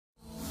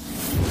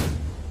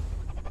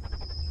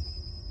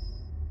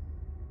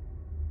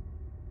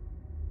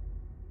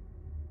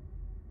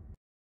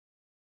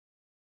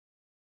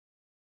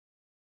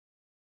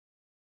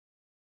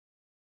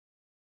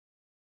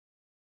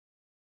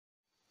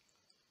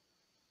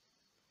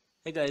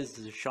Hey guys,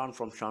 this is Sean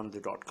from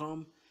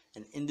seanwith.com,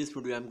 and in this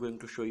video I'm going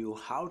to show you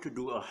how to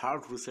do a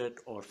hard reset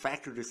or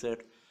factory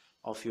reset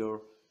of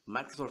your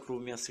Microsoft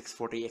Lumia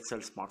 640 XL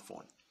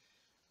smartphone.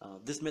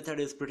 This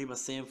method is pretty much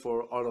same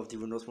for all of the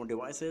Windows Phone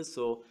devices,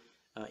 so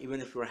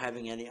even if you're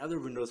having any other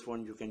Windows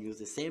Phone, you can use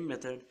the same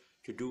method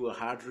to do a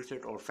hard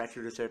reset or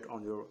factory reset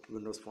on your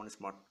Windows Phone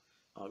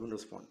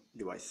Windows Phone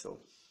device.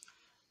 So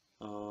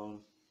um,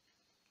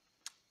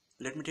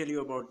 let me tell you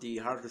about the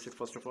hard reset.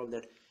 First of all,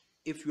 that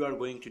if you are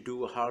going to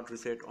do a hard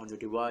reset on your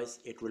device,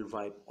 it will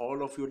wipe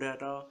all of your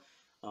data,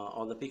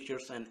 all the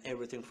pictures and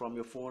everything from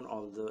your phone,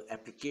 all the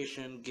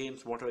application,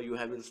 games, whatever you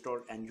have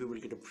installed, and you will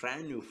get a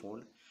brand new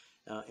phone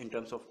in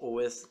terms of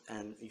OS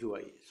and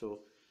UI. So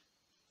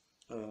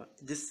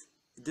this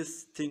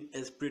thing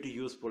is pretty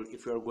useful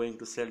if you are going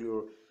to sell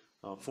your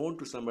phone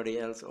to somebody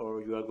else,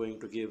 or you are going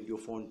to give your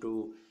phone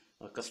to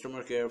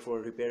customer care for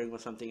repairing or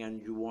something,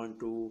 and you want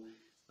to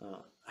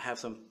have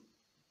some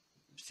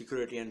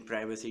security and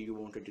privacy, you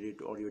want to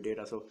delete all your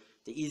data. So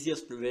the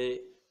easiest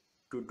way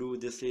to do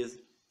this is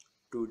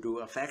to do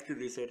a factory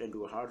reset and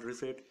do a hard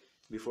reset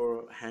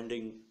before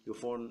handing your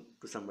phone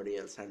to somebody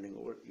else, handing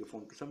over your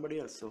phone to somebody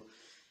else. So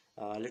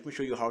let me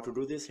show you how to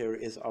do this. Here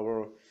is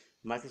our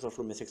Microsoft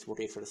Lumia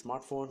 640 XL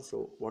smartphone.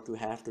 So what you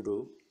have to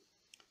do,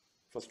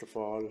 first of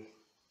all,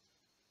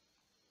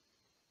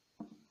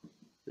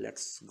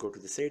 let's go to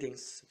the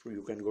settings.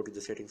 You can go to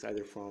the settings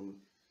either from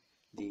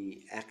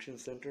the action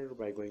center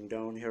by going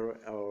down here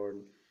or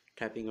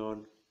tapping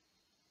on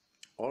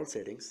all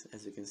settings,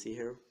 as you can see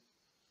here,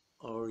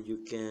 or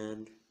you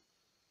can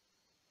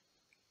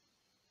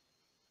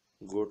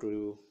go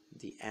to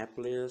the app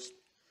list,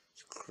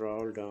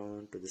 scroll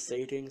down to the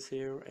settings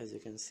here, as you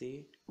can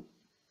see,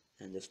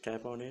 and just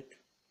tap on it,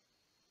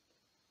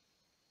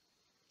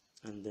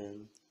 and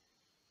then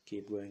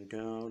keep going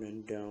down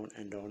and down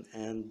and down,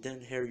 and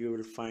then here you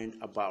will find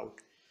about.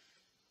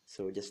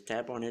 So just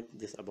tap on it,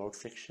 this about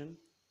section,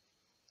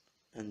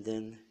 and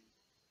then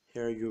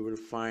here you will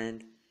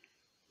find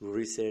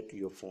reset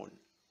your phone,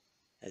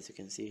 as you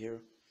can see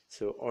here.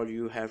 So all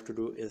you have to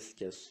do is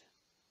just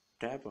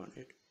tap on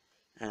it,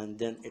 and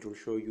then it will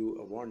show you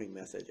a warning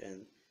message,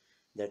 and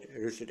that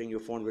resetting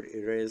your phone will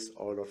erase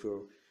all of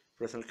your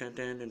personal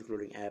content,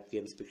 including app,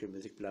 games, picture,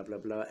 music, blah blah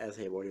blah, as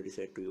I have already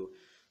said to you.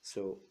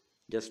 So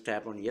just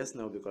tap on yes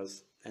now,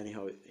 because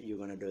anyhow you're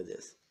gonna do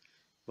this.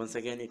 Once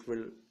again, it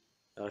will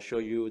show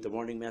you the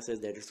warning message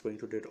that it's going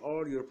to delete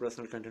all your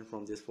personal content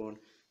from this phone.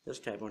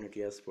 Just tap on it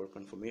yes for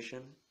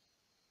confirmation.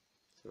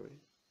 Sorry.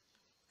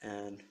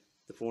 And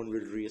the phone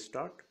will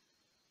restart.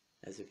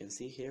 As you can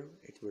see here,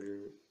 it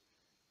will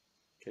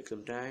take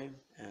some time,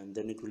 and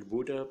then it will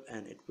boot up,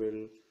 and it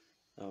will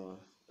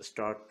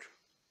start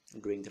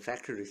doing the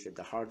factory reset,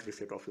 the hard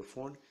reset of your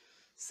phone.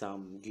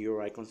 Some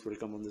gear icons will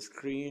come on the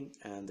screen,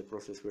 and the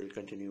process will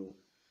continue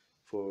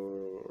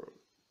for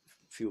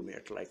few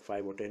minutes, like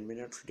 5 or 10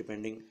 minutes,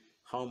 depending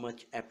how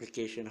much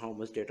application, how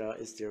much data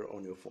is there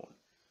on your phone.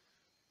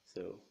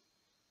 So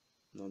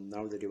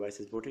now the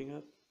device is booting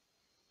up.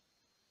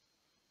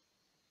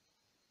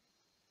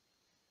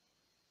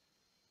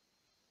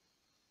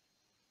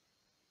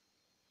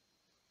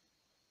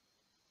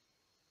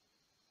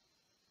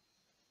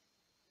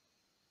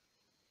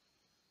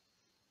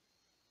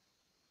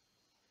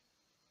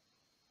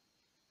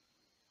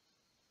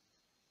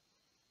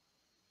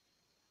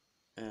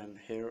 And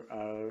here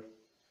are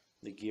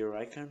the gear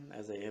icon,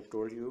 as I have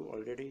told you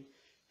already.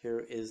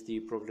 Here is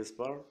the progress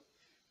bar.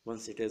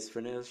 Once it is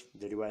finished,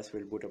 the device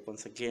will boot up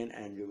once again,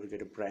 and you will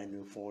get a brand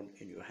new phone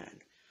in your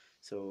hand.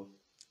 So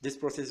this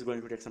process is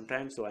going to take some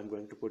time, so I'm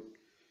going to put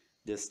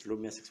this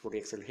Lumia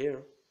 640 XL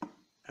here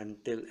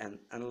until and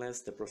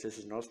unless the process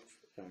is not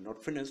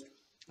finished,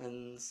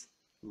 and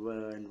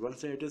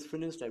once it is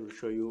finished, I will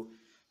show you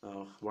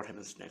what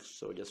happens next.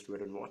 So just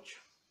wait and watch.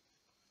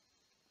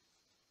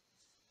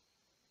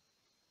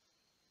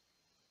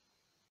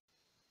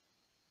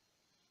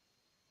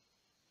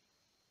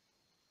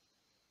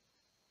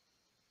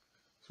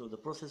 So the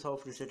process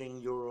of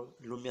resetting your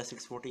Lumia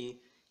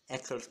 640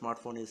 XL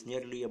smartphone is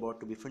nearly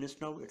about to be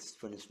finished now. It's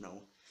finished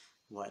now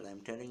while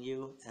I'm telling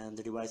you, and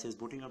the device is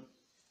booting up,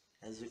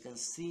 as you can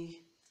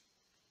see.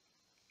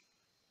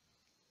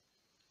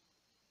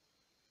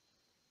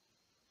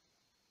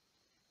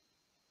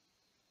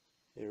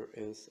 Here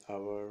is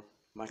our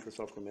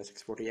Microsoft Lumia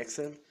 640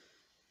 XL,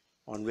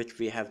 on which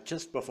we have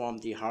just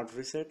performed the hard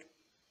reset,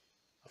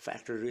 a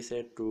factory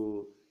reset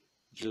to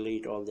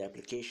delete all the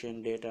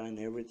application data and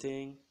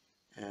everything.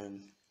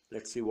 And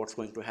let's see what's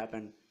going to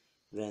happen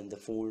when the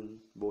phone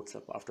boots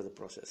up after the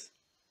process.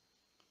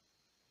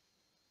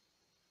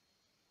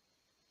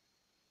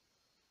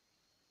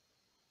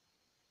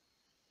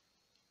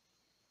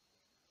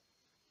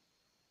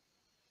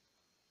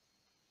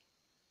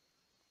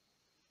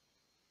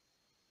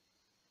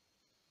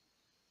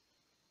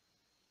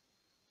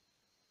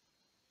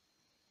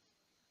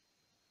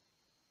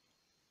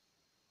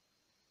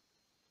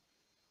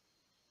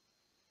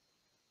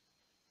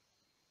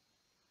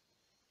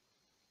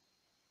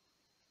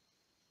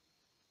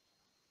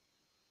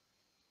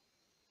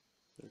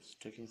 It's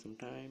taking some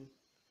time.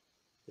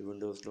 The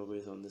Windows logo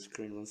is on the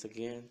screen once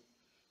again,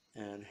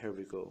 and here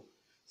we go.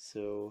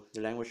 So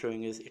the language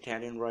showing is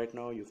Italian right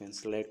now. You can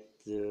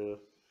select the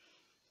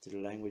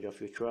language of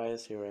your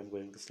choice. Here I'm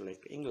going to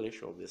select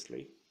English,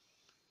 obviously,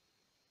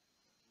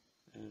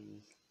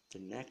 and the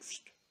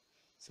next.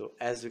 So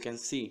as you can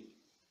see,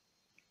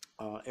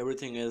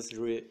 everything is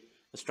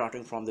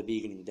starting from the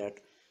beginning, that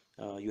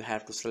you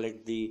have to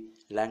select the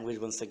language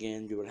once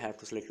again. You will have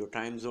to select your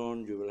time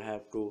zone. You will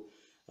have to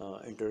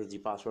enter the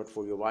password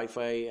for your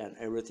Wi-Fi and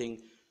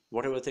everything,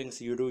 whatever things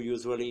you do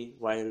usually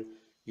while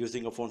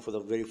using a phone for the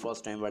very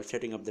first time while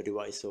setting up the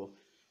device. So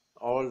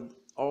all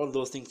all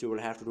those things you will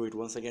have to do it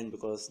once again,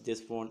 because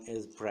this phone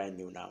is brand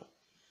new now.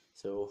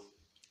 So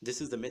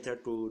this is the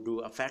method to do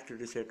a factory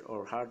reset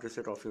or hard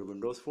reset of your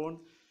Windows phone.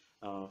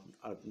 A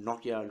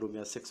Nokia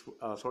Lumia 6,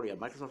 a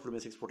Microsoft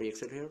Lumia 640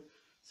 XL here.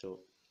 So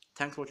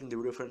thanks for watching the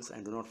video, friends,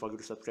 and do not forget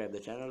to subscribe the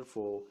channel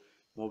for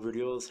more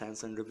videos,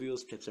 hands-on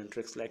reviews, tips and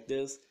tricks like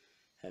this.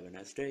 Have a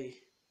nice day.